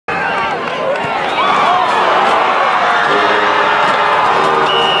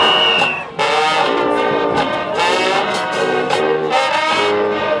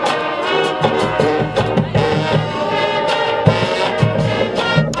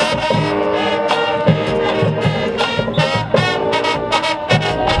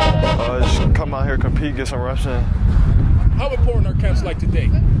100%. How important are camps like today?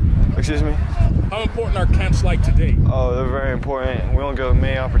 Excuse me? How important are camps like today? Oh, they're very important. We don't get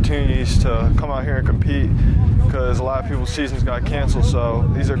many opportunities to come out here and compete because a lot of people's seasons got canceled. So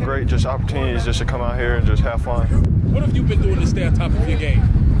these are great just opportunities just to come out here and just have fun. What have you been doing to stay on top of your game?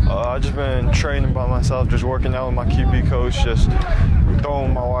 I've just been training by myself, just working out with my QB coach, just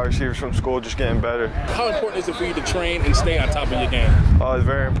throwing my wide receivers from school, just getting better. How important is it for you to train and stay on top of your game? It's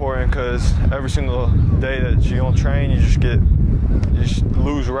very important because every single day that you don't train, you just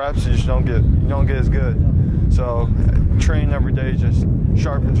lose reps. You don't get as good. So train every day just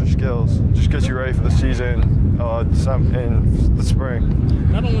sharpens your skills, just gets you ready for the season in the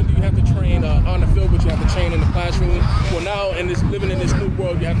spring. Not only do you have to train on the field, but you have to train in the classroom. Well, now living in this new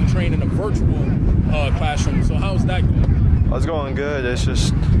world, you have to train in a virtual classroom. So how's that going? It's going good. It's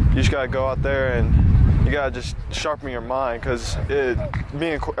just you just gotta go out there and you gotta just sharpen your mind because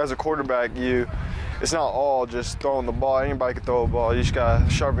as a quarterback, it's not all just throwing the ball. Anybody can throw a ball. You just gotta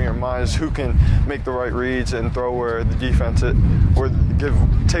sharpen your mind as who can make the right reads and throw where the defense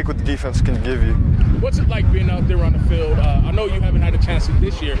take what the defense can give you. What's it like being out there on the field? I know you haven't had a chance to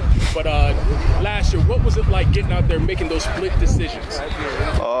this year, but last year, what was it like getting out there making those split decisions?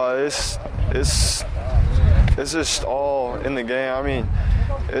 It's just all in the game. I mean,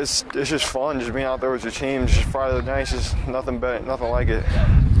 it's just fun just being out there with your team. Just Friday night, just nothing like it.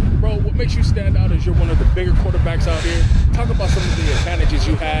 Bro, what makes you stand out is you're one of the bigger quarterbacks out here. Talk about some of the advantages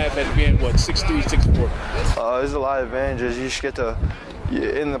you have at being, 6'3", 6'4"? There's a lot of advantages. You just get to,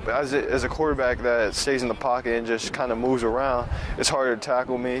 as a quarterback that stays in the pocket and just kind of moves around, it's harder to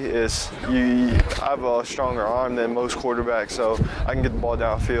tackle me. I have a stronger arm than most quarterbacks, so I can get the ball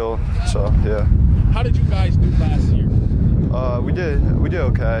downfield. So, yeah. How did you guys do last year? We did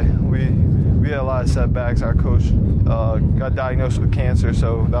okay. We had a lot of setbacks. Our coach got diagnosed with cancer,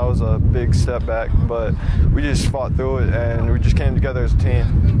 so that was a big step back. But we just fought through it, and we just came together as a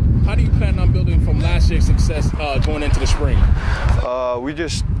team. How do you plan on building from last year's success going into the spring? We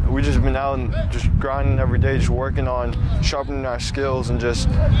just been out and just grinding every day, just working on sharpening our skills and just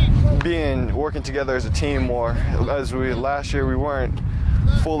working together as a team more. Last year we weren't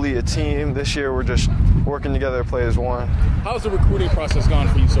fully a team. This year we're just working together to play as one. How's the recruiting process gone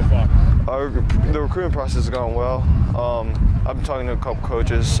for you so far? The recruiting process has gone well. I've been talking to a couple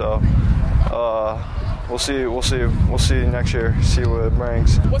coaches, so we'll see next year, see what it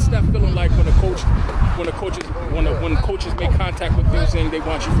brings. What's that feeling like when coaches make contact with you saying they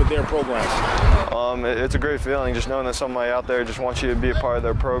want you for their program? It's a great feeling just knowing that somebody out there just wants you to be a part of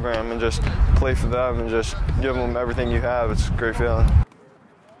their program and just play for them and just give them everything you have. It's a great feeling.